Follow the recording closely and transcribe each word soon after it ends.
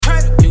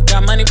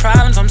Got money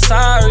problems, I'm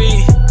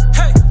sorry.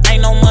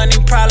 Ain't no money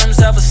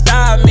problems ever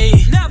stop me.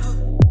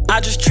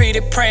 I just treat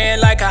it praying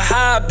like a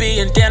hobby,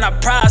 and then I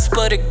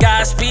prosper to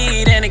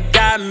Godspeed, and it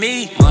got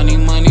me. Money,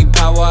 money,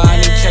 power, I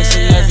need checks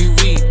in every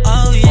week.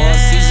 Oh yeah.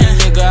 For a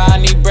season, nigga, I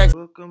need breakfast.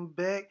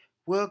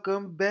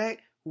 Welcome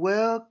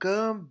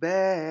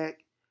back.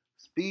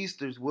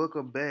 Speedsters,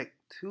 welcome back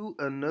to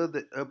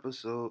another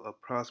episode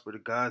of Prosper to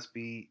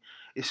Godspeed.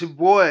 It's your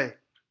boy,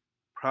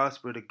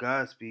 Prosper to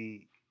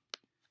Godspeed.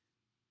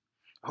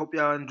 I hope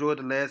y'all enjoyed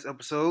the last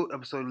episode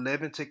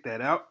 11. Check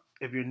that out.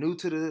 If you're new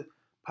to the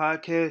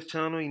podcast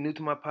channel, you're new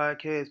to my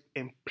podcast,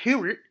 and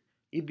period,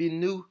 if you're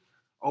new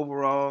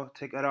overall,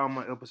 check out all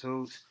my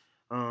episodes.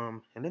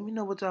 And let me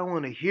know what y'all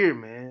want to hear,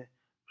 man.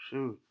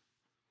 Sure.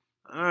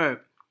 Alright.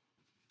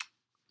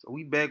 So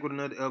we back with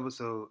another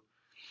episode.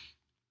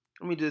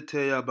 Let me just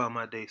tell y'all about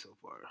my day so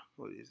far.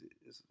 What is it?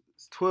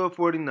 It's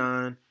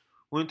 12:49.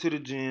 Went to the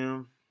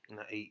gym and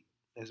I ate.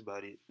 That's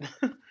about it.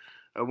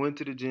 I went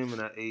to the gym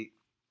and I ate.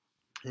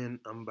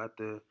 And I'm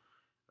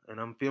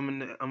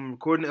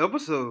recording the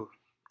episode.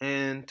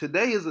 And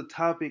today is a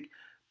topic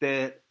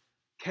that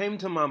came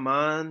to my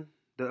mind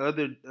the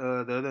other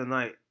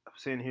night. I'm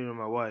sitting here with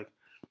my wife,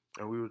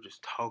 and we were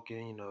just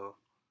talking,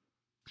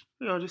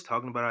 just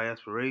talking about our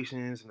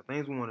aspirations and the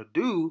things we want to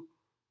do.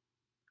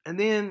 And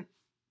then,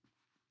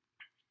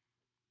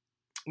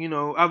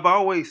 I've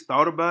always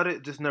thought about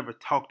it, just never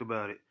talked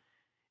about it.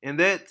 And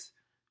that's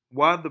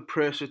why the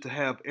pressure to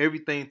have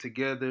everything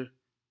together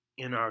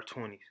in our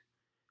 20s.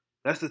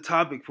 That's the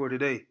topic for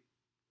today.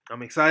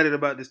 I'm excited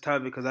about this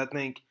topic because I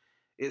think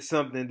it's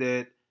something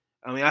that,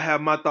 I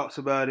have my thoughts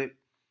about it.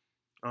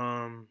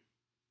 And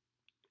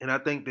I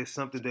think that's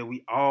something that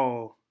we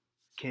all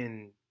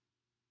can,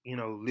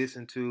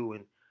 listen to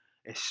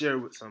and share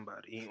with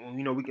somebody.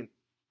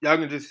 Y'all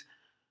can just,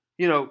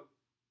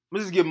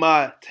 let's just get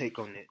my take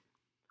on it.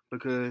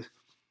 Because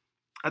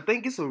I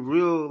think it's a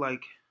real, I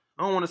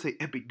don't want to say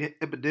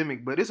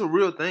epidemic, but it's a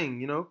real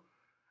thing,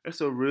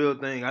 It's a real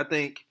thing. I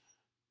think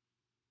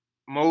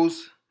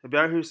if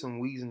y'all hear some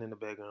wheezing in the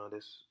background,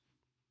 that's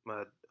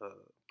my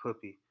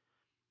puppy.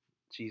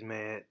 She's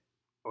mad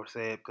or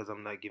sad because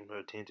I'm not giving her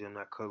attention. I'm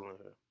not cuddling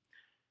her.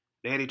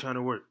 Daddy trying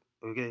to work,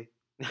 okay?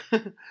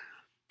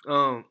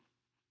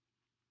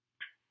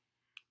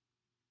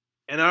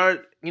 And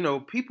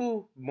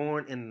people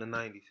born in the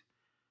 90s,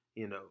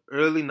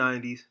 early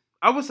 90s.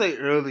 I would say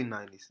early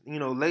 90s.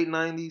 Late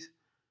 90s,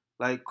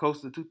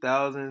 close to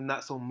 2000,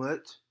 not so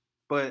much.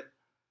 But,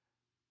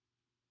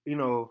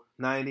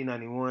 90,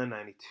 91,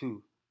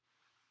 92.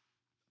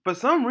 For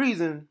some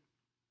reason,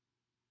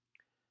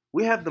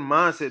 we have the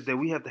mindset that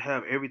we have to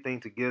have everything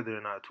together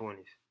in our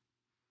 20s.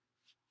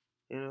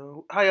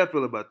 How y'all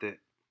feel about that?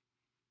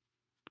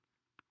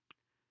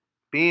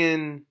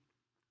 Being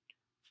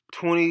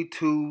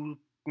 22,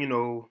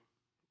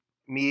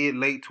 mid,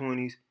 late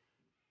 20s,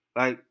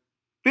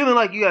 feeling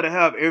like you got to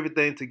have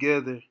everything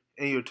together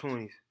in your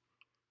 20s.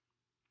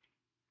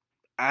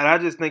 And I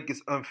just think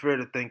it's unfair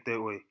to think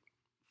that way.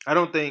 I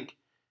don't think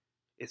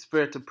it's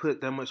fair to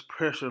put that much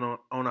pressure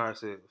on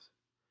ourselves.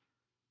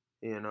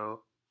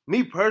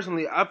 Me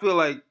personally, I feel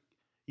like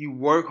you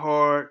work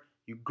hard,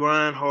 you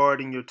grind hard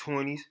in your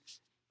 20s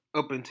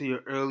up into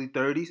your early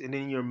 30s, and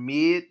then in your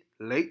mid,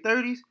 late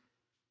 30s,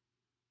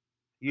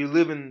 you're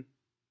living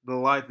the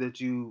life that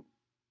you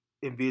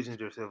envisioned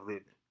yourself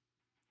living.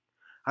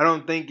 I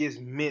don't think it's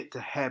meant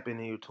to happen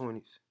in your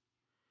 20s.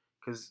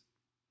 Because,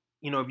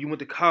 if you went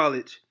to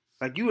college,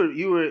 you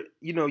were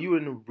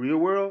in the real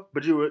world,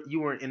 but you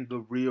weren't in the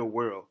real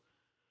world.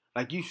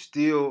 You're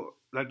still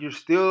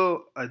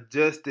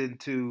adjusting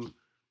to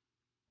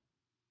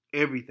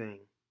everything.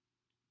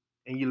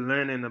 And you're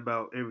learning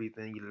about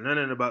everything. You're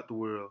learning about the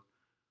world.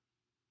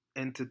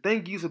 And to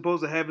think you're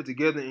supposed to have it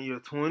together in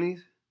your 20s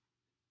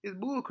is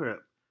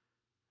bullcrap.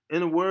 In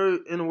the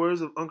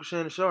words of Uncle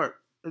Shannon Sharp,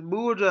 it's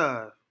bull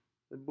jive.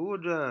 It's bull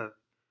jive.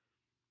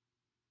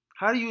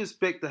 How do you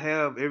expect to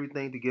have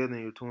everything together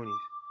in your 20s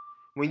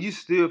when you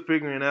still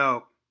figuring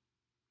out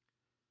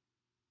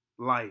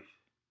life?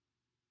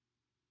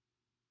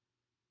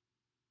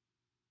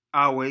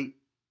 I'll wait.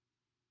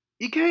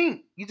 You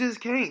can't. You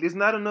just can't. There's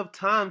not enough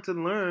time to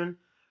learn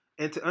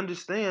and to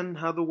understand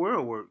how the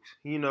world works,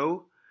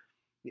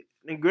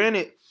 And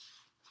granted,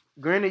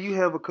 you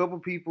have a couple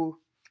people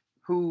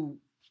who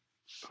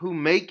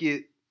make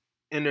it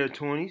in their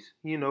 20s,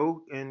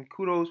 and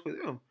kudos for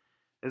them.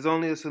 There's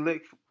only a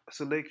select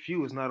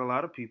few. It's not a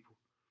lot of people.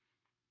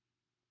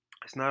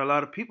 It's not a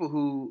lot of people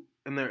who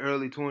in their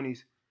early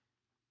 20s,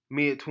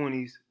 mid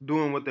 20s,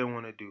 doing what they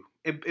want to do.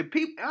 I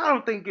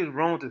don't think it's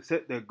wrong to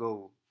set that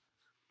goal.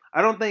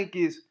 I don't think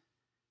it's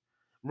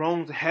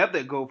wrong to have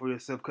that goal for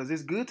yourself because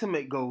it's good to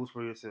make goals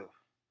for yourself.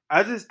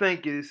 I just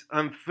think it's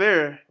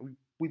unfair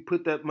we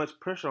put that much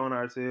pressure on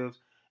ourselves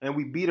and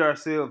we beat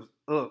ourselves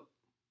up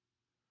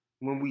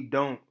when we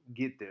don't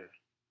get there.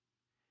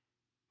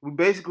 We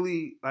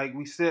basically,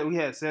 we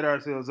had set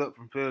ourselves up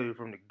from failure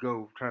from the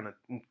go,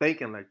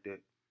 thinking like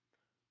that.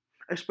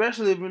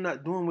 Especially if you're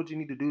not doing what you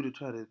need to do to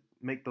try to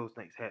make those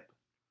things happen.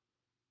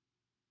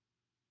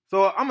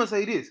 So I'm gonna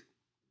say this: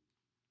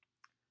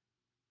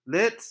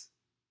 let's,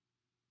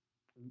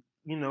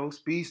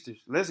 speedsters,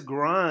 let's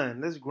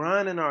grind. Let's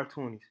grind in our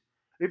 20s.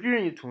 If you're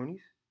in your 20s,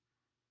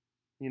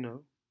 you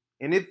know,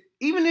 and if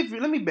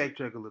let me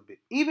backtrack a little bit.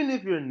 Even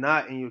if you're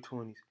not in your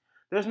 20s,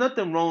 there's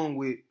nothing wrong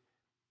with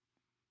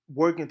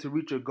working to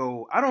reach your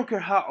goal. I don't care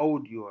how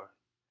old you are.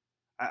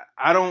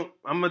 I don't.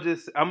 I'm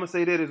gonna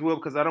say that as well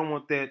because I don't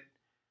want that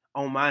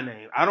on my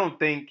name. I don't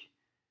think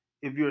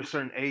if you're a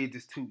certain age,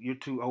 you're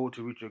too old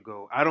to reach your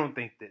goal. I don't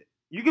think that.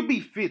 You could be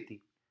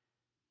 50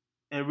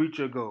 and reach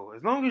your goal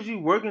as long as you're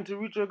working to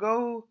reach your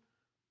goal.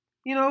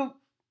 You know,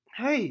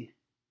 hey,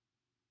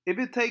 if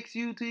it takes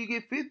you till you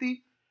get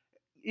 50,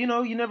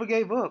 you never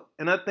gave up,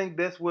 and I think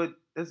that's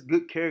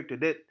good character.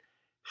 That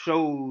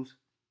shows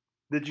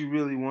that you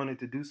really wanted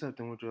to do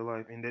something with your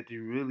life, and that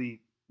you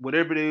really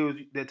whatever it was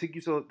that took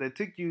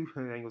you I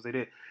ain't gonna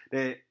say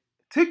that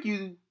took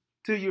you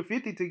till you're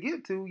 50 to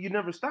get to. You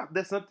never stopped.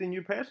 That's something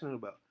you're passionate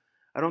about.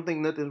 I don't think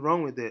nothing's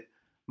wrong with that.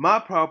 My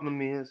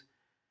problem is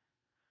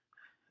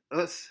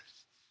us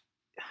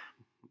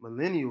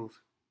millennials.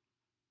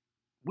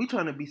 We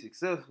trying to be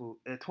successful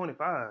at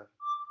 25.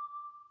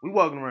 We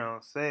walking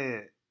around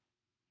sad.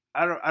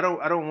 I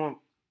don't want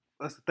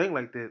us to think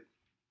like that.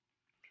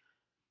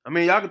 I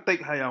mean, y'all can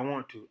think how y'all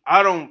want to.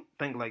 I don't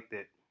think like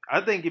that.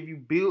 I think if you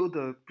build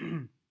a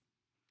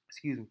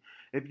excuse me,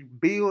 if you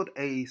build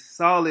a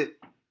solid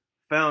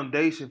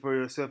foundation for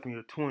yourself in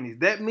your 20s,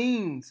 that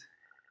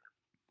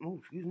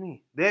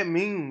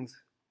means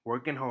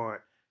working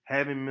hard,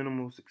 having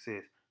minimal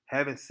success,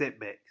 having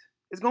setbacks.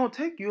 It's gonna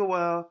take you a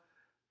while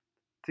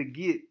to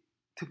get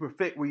to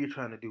perfect what you're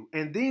trying to do.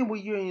 And then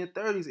when you're in your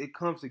 30s, it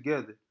comes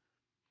together.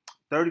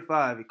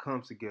 35, it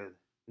comes together.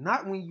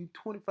 Not when you're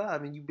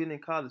 25 and you've been in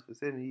college for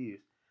 7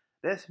 years.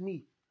 That's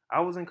me.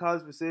 I was in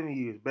college for 7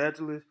 years,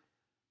 bachelor's,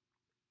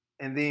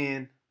 and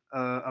then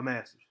a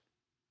master's,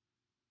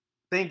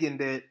 thinking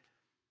that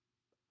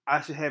I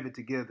should have it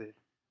together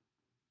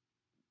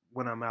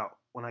when I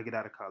get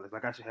out of college.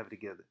 Like I should have it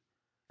together.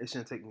 It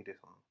shouldn't take me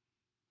this long.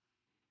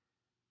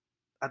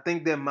 I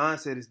think that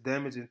mindset is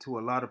damaging to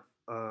a lot of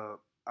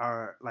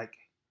our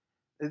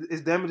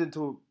it's damaging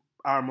to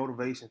our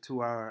motivation,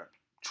 to our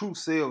true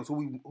selves,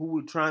 who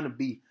we're trying to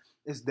be.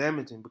 It's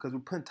damaging because we're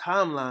putting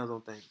timelines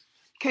on things.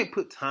 You can't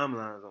put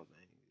timelines on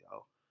things,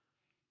 y'all.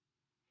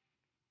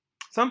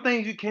 Some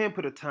things you can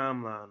put a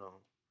timeline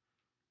on,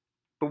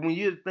 but when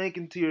you're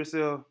thinking to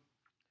yourself,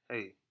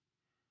 "Hey,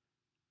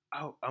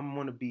 I'm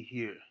gonna be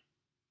here.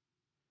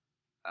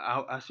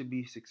 I should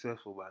be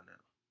successful by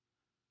now.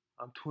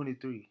 I'm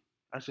 23.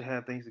 I should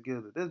have things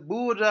together." That's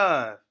bull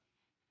jive.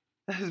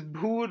 That's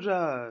bull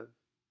jive.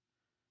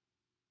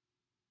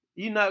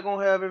 You're not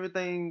gonna have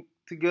everything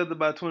together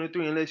by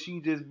 23 unless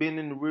you just been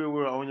in the real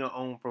world on your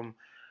own from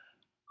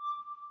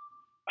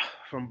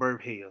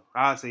birth hell.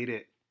 I'll say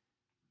that.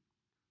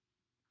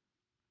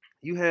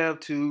 You have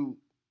to.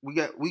 We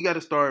got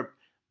to start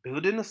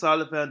building a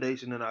solid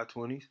foundation in our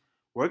 20s,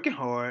 working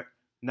hard,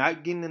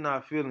 not getting in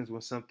our feelings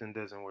when something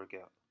doesn't work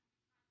out.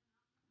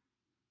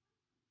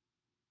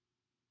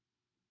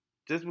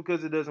 Just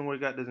because it doesn't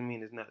work out doesn't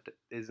mean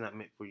it's not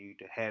meant for you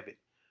to have it,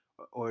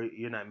 or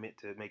you're not meant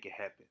to make it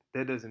happen.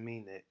 That doesn't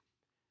mean that.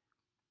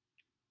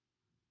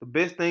 The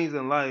best things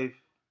in life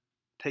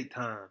take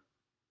time.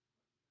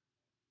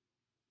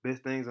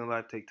 Best things in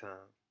life take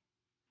time.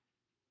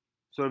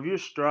 So if you're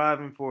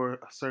striving for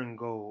a certain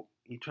goal,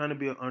 you're trying to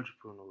be an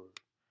entrepreneur.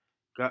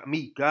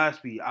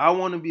 Godspeed. I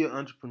want to be an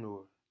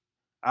entrepreneur.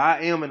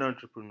 I am an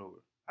entrepreneur.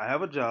 I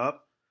have a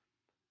job,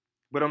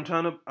 but I'm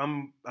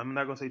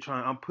not gonna say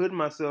trying. I'm putting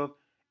myself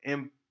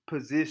in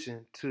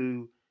position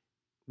to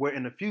where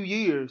in a few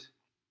years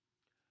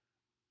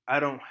I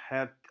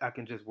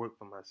can just work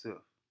for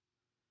myself.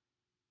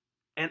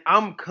 And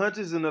I'm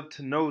conscious enough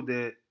to know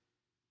that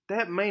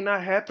that may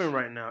not happen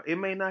right now. It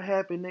may not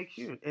happen next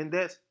year, and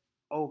that's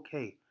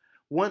okay.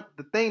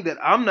 The thing that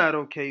I'm not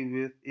okay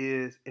with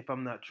is if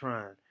I'm not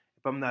trying,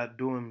 if I'm not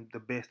doing the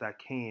best I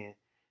can,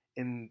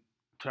 and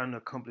trying to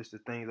accomplish the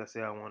things I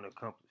say I want to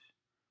accomplish.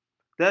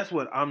 That's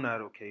what I'm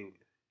not okay with.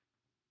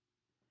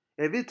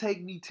 If it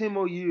take me 10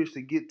 more years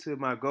to get to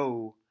my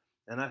goal,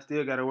 and I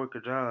still got to work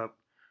a job,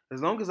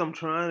 as long as I'm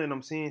trying and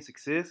I'm seeing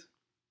success,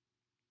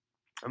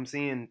 I'm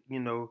seeing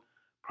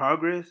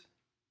progress.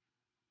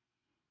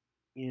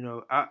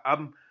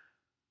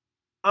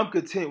 I'm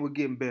content with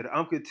getting better.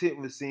 I'm content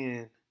with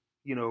seeing,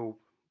 you know,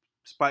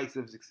 spikes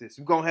of success.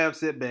 You're gonna have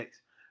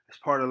setbacks. It's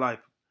part of life.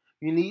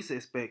 You need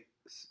setbacks.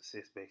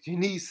 You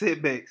need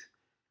setbacks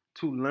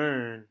to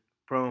learn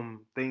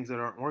from things that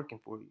aren't working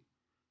for you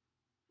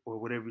or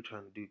whatever you're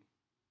trying to do.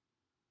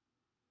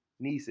 You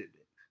need setbacks.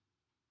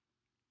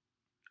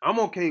 I'm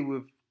okay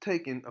with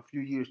taking a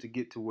few years to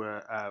get to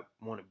where I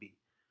want to be.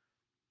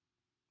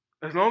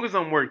 As long as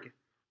I'm working.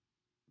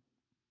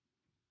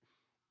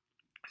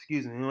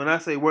 Excuse me. When I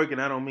say working,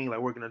 I don't mean like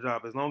working a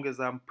job. As long as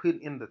I'm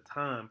putting in the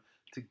time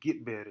to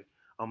get better,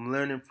 I'm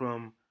learning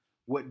from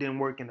what didn't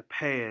work in the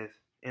past,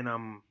 and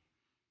I'm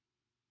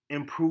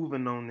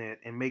improving on that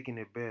and making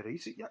it better. You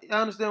see,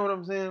 y'all understand what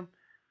I'm saying?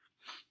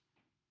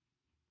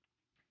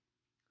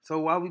 So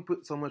why we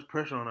put so much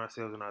pressure on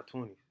ourselves in our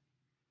 20s?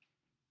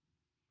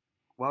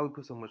 Why we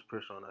put so much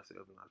pressure on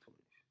ourselves in our 20s?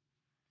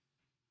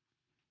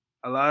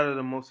 A lot of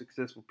the most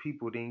successful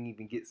people didn't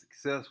even get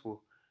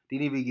successful,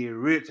 didn't even get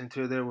rich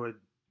until they were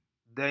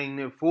dang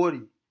near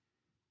 40.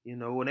 You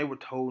know, when they were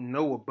told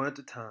no a bunch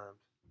of times.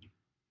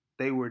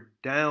 They were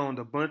downed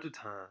a bunch of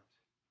times.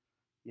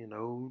 You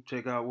know,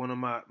 check out one of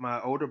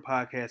my older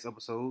podcast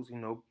episodes, you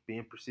know,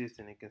 being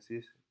persistent and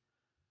consistent.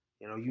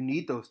 You know, you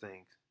need those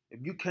things. If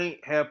you can't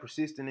have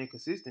persistent and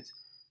consistency,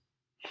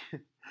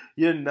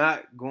 you're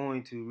not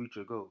going to reach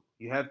your goal.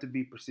 You have to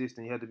be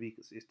persistent. You have to be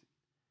consistent.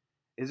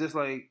 It's just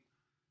like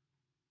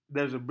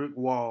there's a brick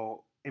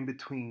wall in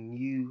between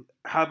you.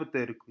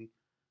 Hypothetically,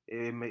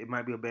 it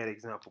might be a bad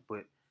example,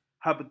 but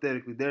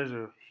hypothetically, there's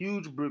a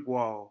huge brick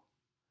wall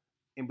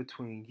in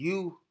between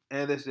you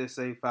and, let's just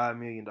say, $5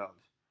 million.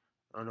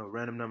 I don't know,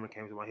 random number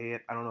came to my head.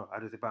 I don't know. I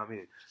just said 5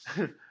 million.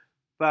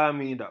 $5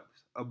 million.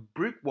 A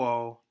brick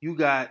wall. You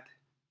got.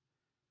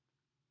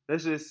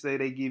 Let's just say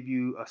they give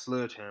you a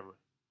sledgehammer.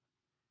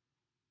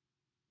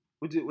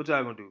 What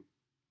y'all gonna do?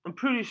 I'm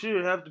pretty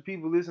sure half the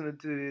people listening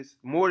to this,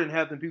 more than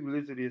half the people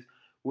listening to this,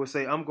 will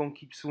say, I'm gonna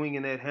keep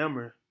swinging that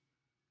hammer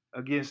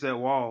against that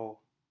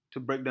wall to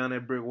break down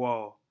that brick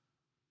wall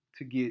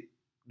to get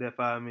that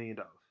 $5 million.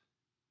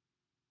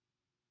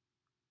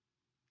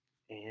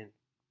 And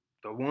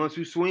the ones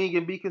who swing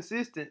and be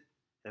consistent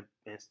and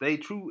stay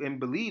true and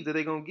believe that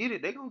they're gonna get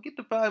it, they're gonna get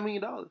the $5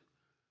 million. You know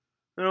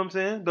what I'm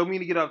saying? Don't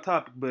mean to get off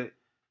topic, but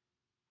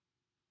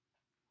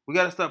we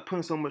gotta stop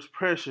putting so much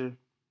pressure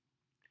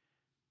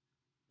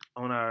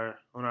on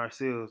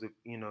ourselves, if,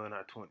 you know, in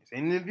our 20s.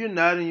 And if you're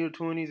not in your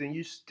 20s and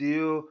you're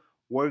still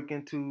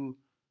working to,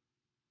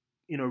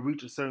 you know,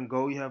 reach a certain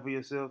goal you have for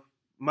yourself,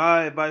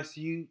 my advice to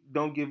you: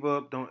 don't give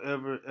up. Don't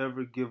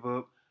ever give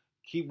up.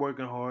 Keep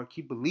working hard.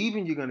 Keep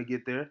believing you're gonna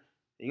get there.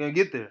 You're gonna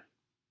get there.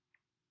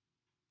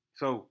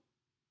 So,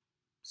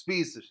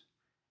 speedsters,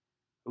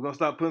 we're gonna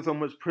stop putting so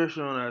much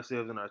pressure on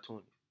ourselves in our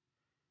 20s.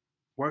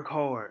 Work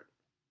hard.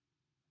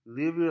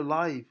 Live your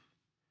life,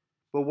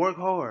 but work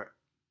hard.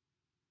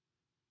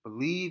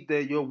 Believe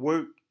that your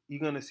work, you're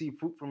gonna see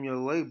fruit from your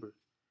labor.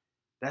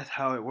 That's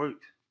how it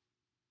works.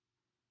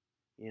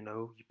 You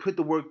know, you put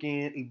the work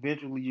in,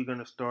 eventually you're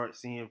gonna start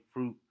seeing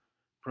fruit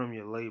from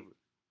your labor.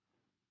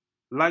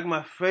 Like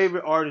my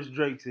favorite artist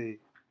Drake said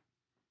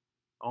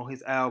on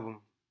his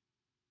album,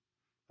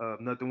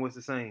 Nothing Was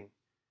the Same.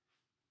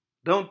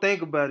 Don't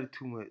think about it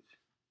too much.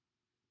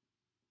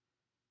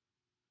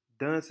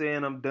 Done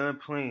saying I'm done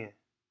playing.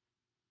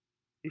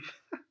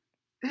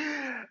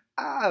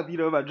 You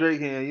know about Drake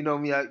hand. You know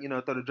me. I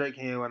throw the Drake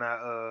hand when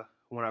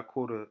I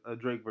quote a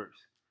Drake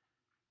verse.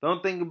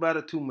 Don't think about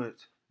it too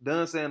much.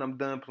 Done saying I'm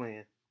done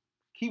playing.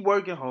 Keep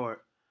working hard.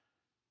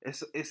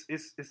 It's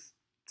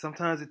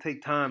sometimes it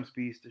takes time,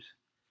 speedsters.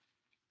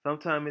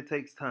 Sometimes it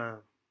takes time.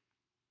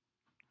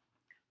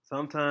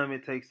 Sometimes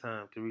it takes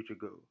time to reach your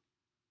goal.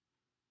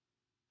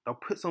 Don't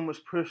put so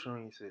much pressure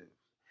on yourself.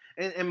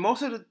 And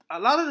a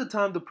lot of the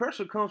time, the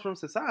pressure comes from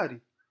society.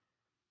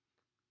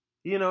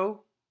 You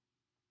know,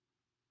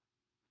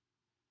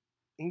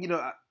 and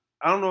I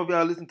don't know if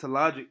y'all listen to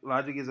Logic.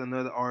 Logic is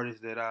another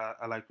artist that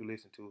I like to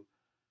listen to.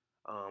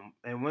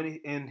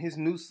 And his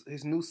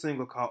new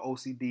single called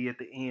OCD, at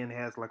the end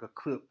has like a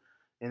clip,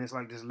 and it's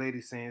like this lady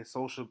saying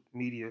social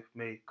media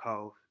may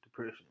cause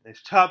depression.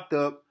 It's chopped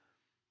up,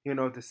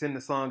 to send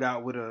the song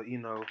out with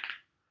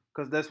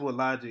because that's what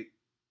Logic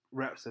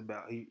raps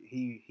about.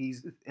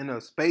 He's in a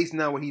space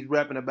now where he's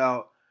rapping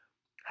about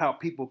how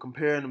people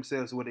comparing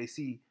themselves to what they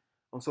see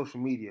on social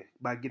media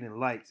by getting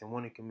likes and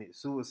wanting to commit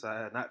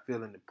suicide, not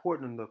feeling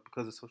important enough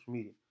because of social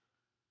media.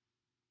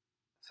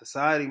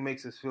 Society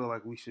makes us feel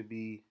like we should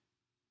be.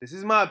 This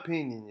is my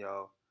opinion,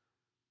 y'all.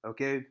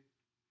 Okay?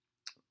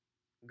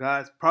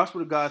 Prosper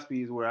to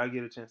Godspeed is where I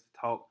get a chance to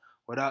talk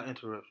without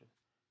interruption,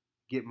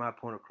 get my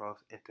point across,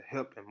 and to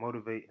help and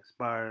motivate,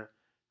 inspire.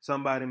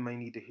 Somebody may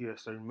need to hear a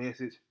certain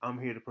message. I'm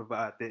here to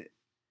provide that.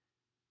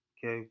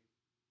 Okay?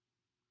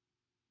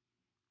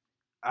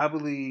 I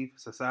believe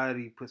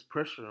society puts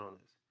pressure on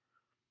us.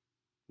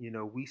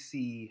 We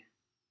see,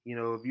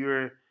 if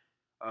you're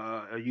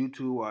a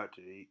YouTube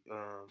watcher, you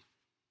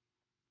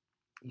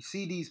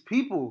see these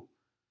people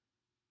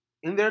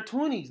in their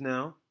 20s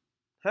now.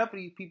 Half of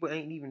these people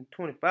ain't even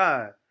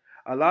 25.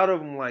 A lot of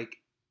them like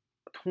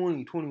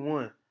 20,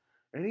 21.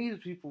 And these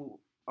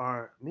people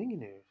are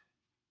millionaires.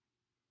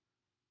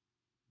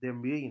 They're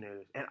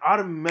millionaires. And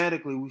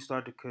automatically we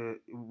start to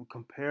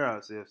compare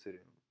ourselves to them.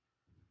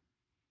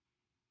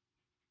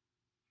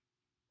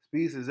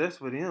 Species, that's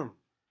for them.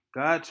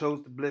 God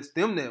chose to bless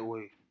them that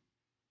way.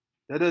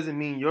 That doesn't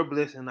mean your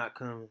blessing not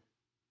coming.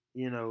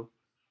 So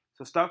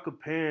stop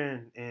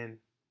comparing and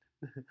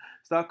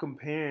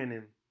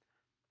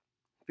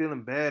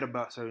feeling bad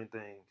about certain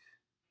things.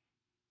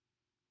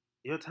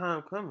 Your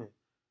time coming.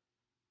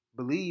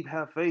 Believe,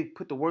 have faith,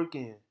 put the work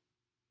in.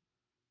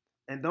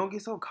 And don't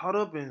get so caught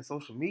up in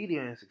social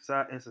media and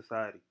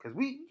society.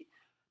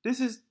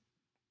 Because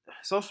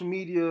social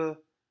media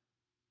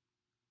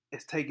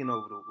is taking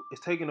over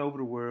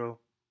the world.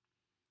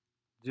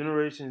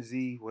 Generation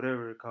Z,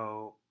 whatever it's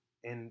called,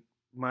 and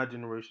my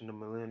generation, the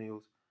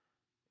millennials,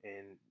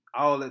 and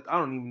all that. I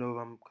don't even know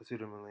if I'm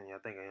considered a millennial. I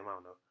think I am.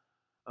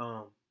 I don't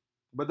know.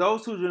 But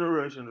those two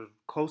generations are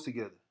close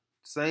together.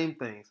 Same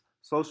things.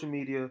 Social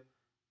media,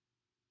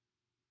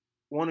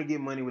 want to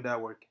get money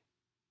without working.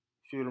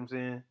 See what I'm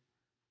saying?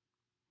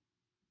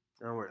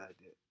 I don't work like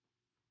that.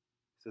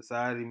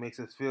 Society makes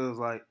us feel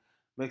like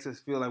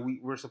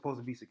we're supposed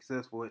to be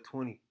successful at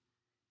 20.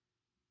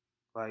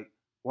 Like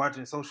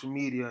watching social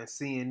media and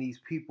seeing these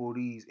people,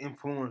 these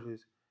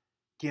influencers,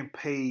 getting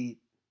paid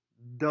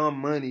dumb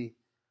money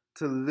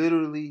to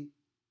literally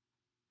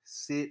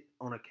sit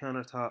on a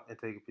countertop and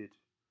take a picture.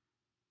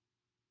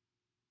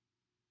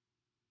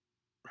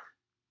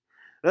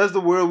 That's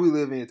the world we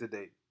live in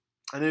today.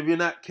 And if you're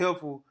not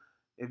careful,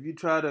 if you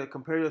try to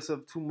compare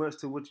yourself too much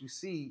to what you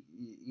see,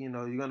 you're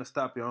gonna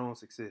stop your own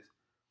success.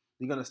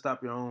 You're gonna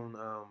stop your own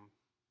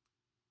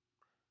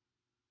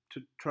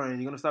train.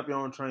 You're gonna stop your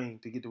own train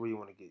to get to where you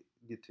want to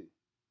get to.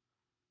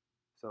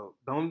 So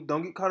don't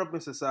get caught up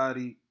in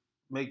society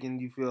making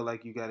you feel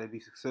like you gotta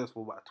be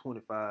successful by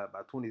 25,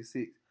 by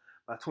 26,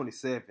 by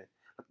 27.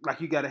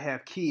 Like you gotta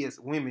have kids,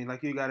 women.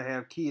 Like you gotta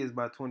have kids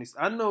by 20.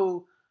 I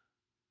know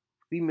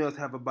females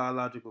have a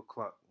biological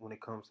clock when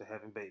it comes to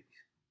having babies.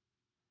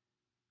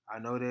 I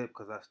know that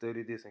because I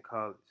studied this in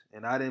college,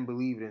 and I didn't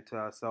believe it until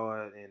I saw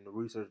it and the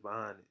research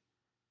behind it.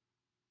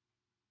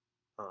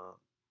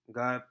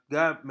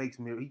 God makes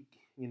miracles.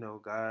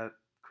 God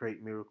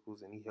create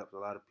miracles, and He helps a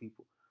lot of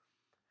people.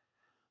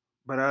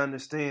 But I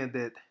understand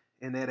that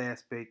in that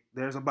aspect,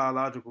 there's a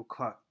biological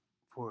clock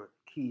for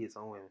kids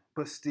on women.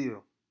 But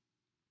still,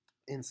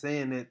 in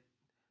saying that,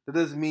 that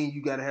doesn't mean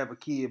you got to have a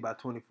kid by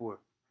 24.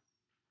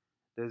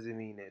 Doesn't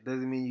mean that.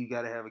 Doesn't mean you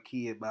got to have a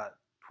kid by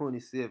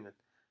 27,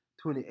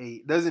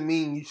 28. Doesn't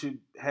mean you should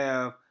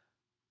have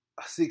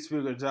a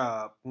 6-figure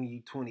job when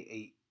you're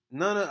 28.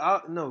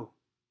 No.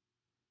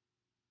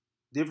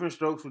 Different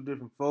strokes for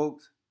different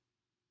folks.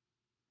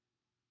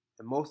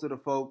 And most of the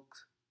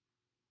folks,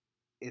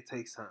 it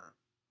takes time.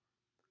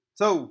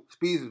 So,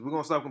 speakers, we're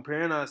going to stop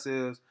comparing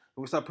ourselves.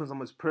 We're going to stop putting so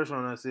much pressure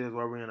on ourselves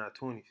while we're in our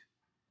 20s.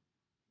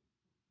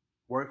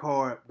 Work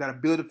hard. Got to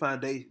build a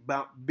foundation.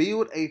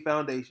 Build a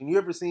foundation. You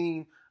ever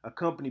seen a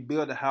company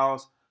build a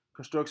house?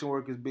 Construction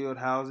workers build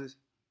houses.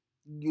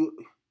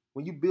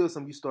 When you build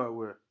something, you start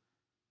where?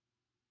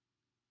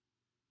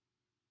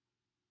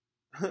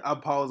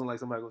 I'm pausing like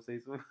somebody gonna say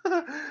something.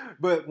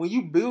 But when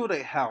you build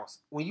a house,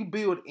 when you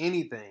build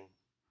anything,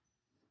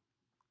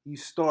 you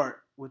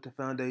start with the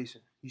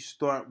foundation. You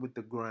start with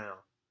the ground,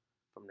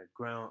 from the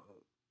ground up.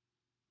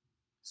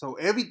 So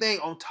everything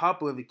on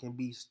top of it can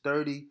be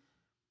sturdy,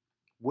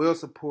 well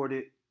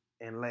supported,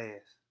 and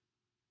last.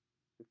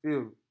 You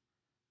feel me?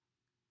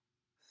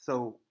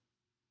 So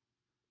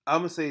I'm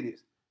gonna say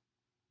this.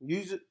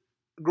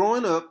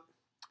 Growing up,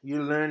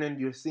 you're learning,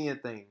 you're seeing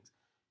things.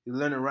 You're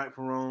learning right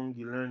from wrong.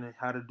 You're learning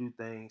how to do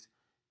things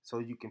so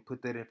you can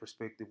put that in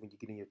perspective when you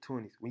get in your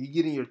 20s. When you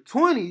get in your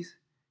 20s,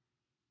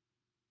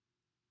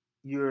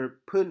 you're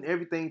putting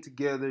everything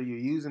together. You're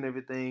using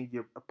everything.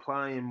 You're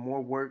applying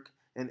more work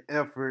and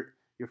effort.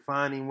 You're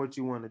finding what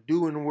you want to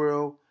do in the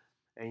world,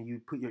 and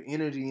you put your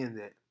energy in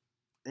that.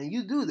 And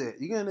you do that.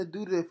 You're going to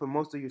do that for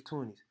most of your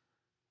 20s.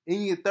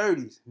 In your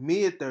 30s,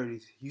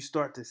 mid-30s, you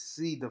start to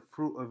see the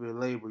fruit of your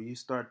labor. You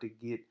start to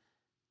get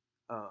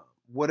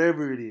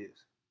whatever it is.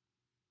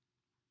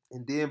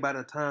 And then by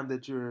the time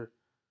that you're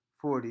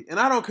 40, and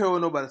I don't care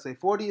what nobody say,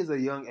 40 is a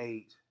young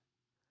age.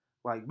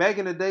 Like back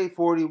in the day,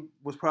 40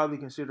 was probably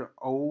considered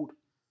old,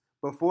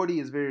 but 40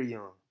 is very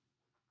young.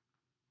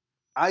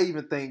 I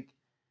even think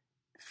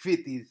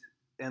 50s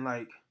and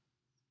like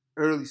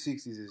early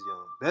 60s is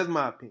young. That's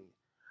my opinion.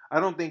 I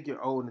don't think you're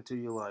old until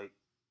you're like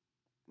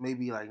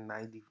maybe like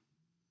 90.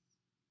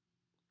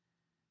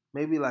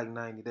 Maybe like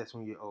 90, that's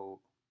when you're old.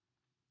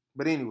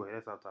 But anyway,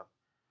 that's our topic.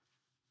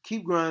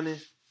 Keep grinding.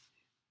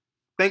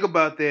 Think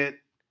about that.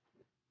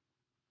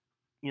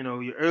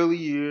 Your early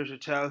years, your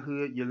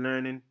childhood, you're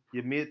learning.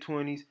 Your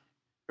mid-20s,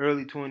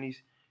 early 20s,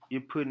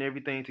 you're putting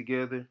everything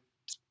together.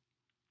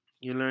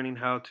 You're learning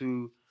how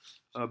to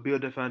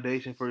build a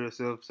foundation for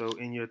yourself. So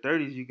in your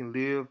 30s, you can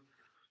live.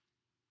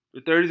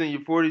 Your 30s and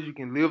your 40s, you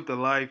can live the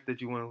life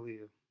that you want to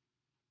live.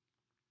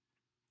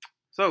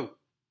 So,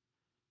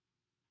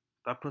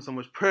 stop putting so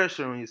much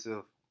pressure on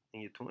yourself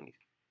in your 20s.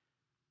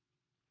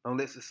 Don't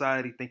let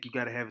society think you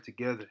got to have it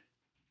together.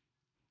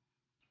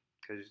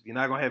 Because you're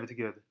not going to have it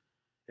together.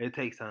 It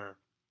takes time.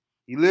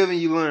 You live and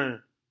you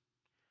learn.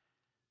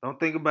 Don't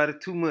think about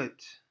it too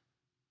much.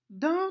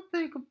 Don't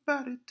think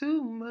about it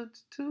too much,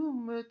 too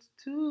much,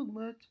 too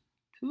much,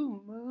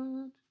 too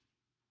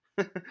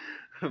much.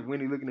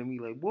 Winnie looking at me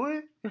like,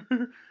 boy.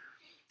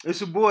 It's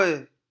your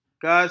boy,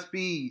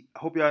 Godspeed. I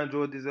hope y'all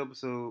enjoyed this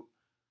episode.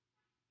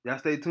 Y'all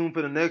stay tuned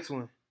for the next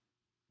one.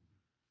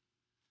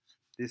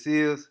 This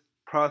is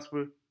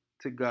Prosper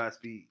to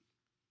Godspeed.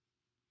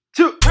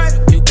 You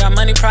got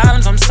money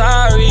problems, I'm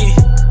sorry.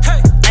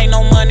 Ain't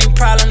no money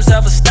problems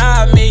ever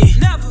stop me.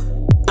 Never.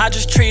 I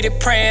just treated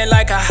praying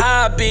like a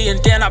hobby, and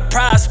then I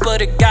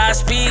prospered at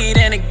Godspeed,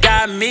 and it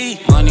got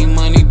me. Money,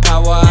 money,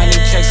 power, I need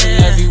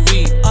chasing every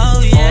week.